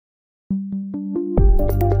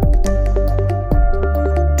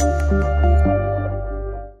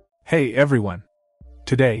Hey everyone!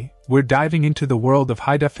 Today, we're diving into the world of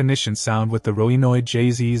high-definition sound with the HROEENOI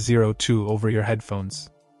JZ02 over-ear headphones.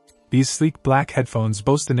 These sleek black headphones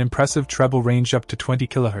boast an impressive treble range up to 20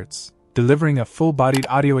 kHz, delivering a full-bodied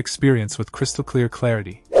audio experience with crystal-clear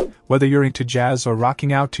clarity, whether you're into jazz or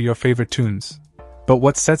rocking out to your favorite tunes. But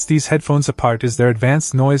what sets these headphones apart is their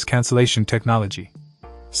advanced noise cancellation technology.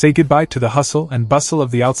 Say goodbye to the hustle and bustle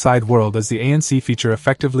of the outside world as the ANC feature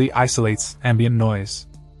effectively isolates ambient noise.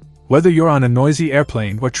 Whether you're on a noisy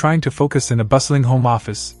airplane or trying to focus in a bustling home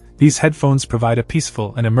office, these headphones provide a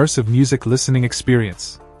peaceful and immersive music listening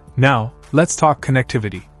experience. Now, let's talk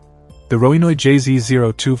connectivity. The HROEENOI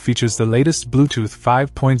JZ02 features the latest Bluetooth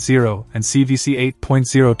 5.0 and CVC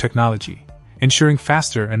 8.0 technology, ensuring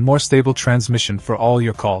faster and more stable transmission for all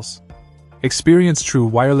your calls. Experience true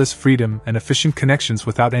wireless freedom and efficient connections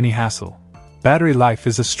without any hassle. Battery life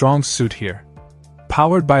is a strong suit here.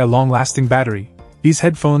 Powered by a long-lasting battery, these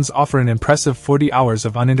headphones offer an impressive 40 hours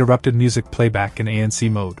of uninterrupted music playback in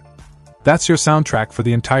ANC mode. That's your soundtrack for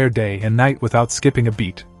the entire day and night without skipping a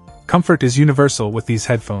beat. Comfort is universal with these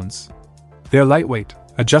headphones. They're lightweight,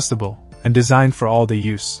 adjustable, and designed for all-day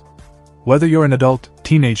use. Whether you're an adult,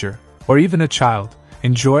 teenager, or even a child,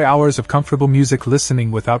 enjoy hours of comfortable music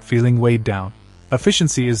listening without feeling weighed down.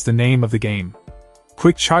 Efficiency is the name of the game.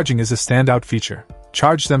 Quick charging is a standout feature.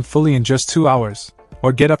 Charge them fully in just 2 hours,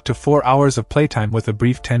 or get up to 4 hours of playtime with a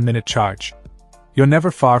brief 10-minute charge. You're never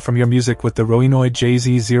far from your music with the HROEENOI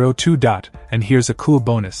JZ02. And here's a cool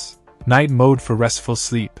bonus: night mode for restful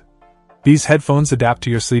sleep. These headphones adapt to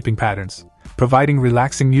your sleeping patterns, providing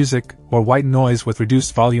relaxing music or white noise with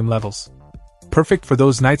reduced volume levels. Perfect for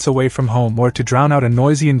those nights away from home or to drown out a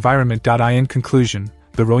noisy environment. In conclusion,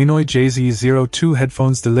 the HROEENOI JZ02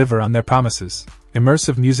 headphones deliver on their promises: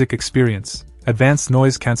 immersive music experience, advanced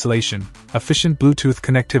noise cancellation, efficient Bluetooth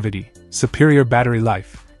connectivity, superior battery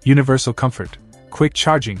life, universal comfort, quick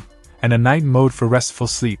charging, and a night mode for restful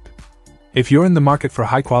sleep. If you're in the market for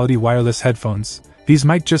high-quality wireless headphones, these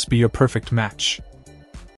might just be your perfect match.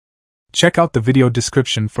 Check out the video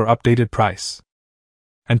description for updated price.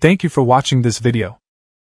 And thank you for watching this video.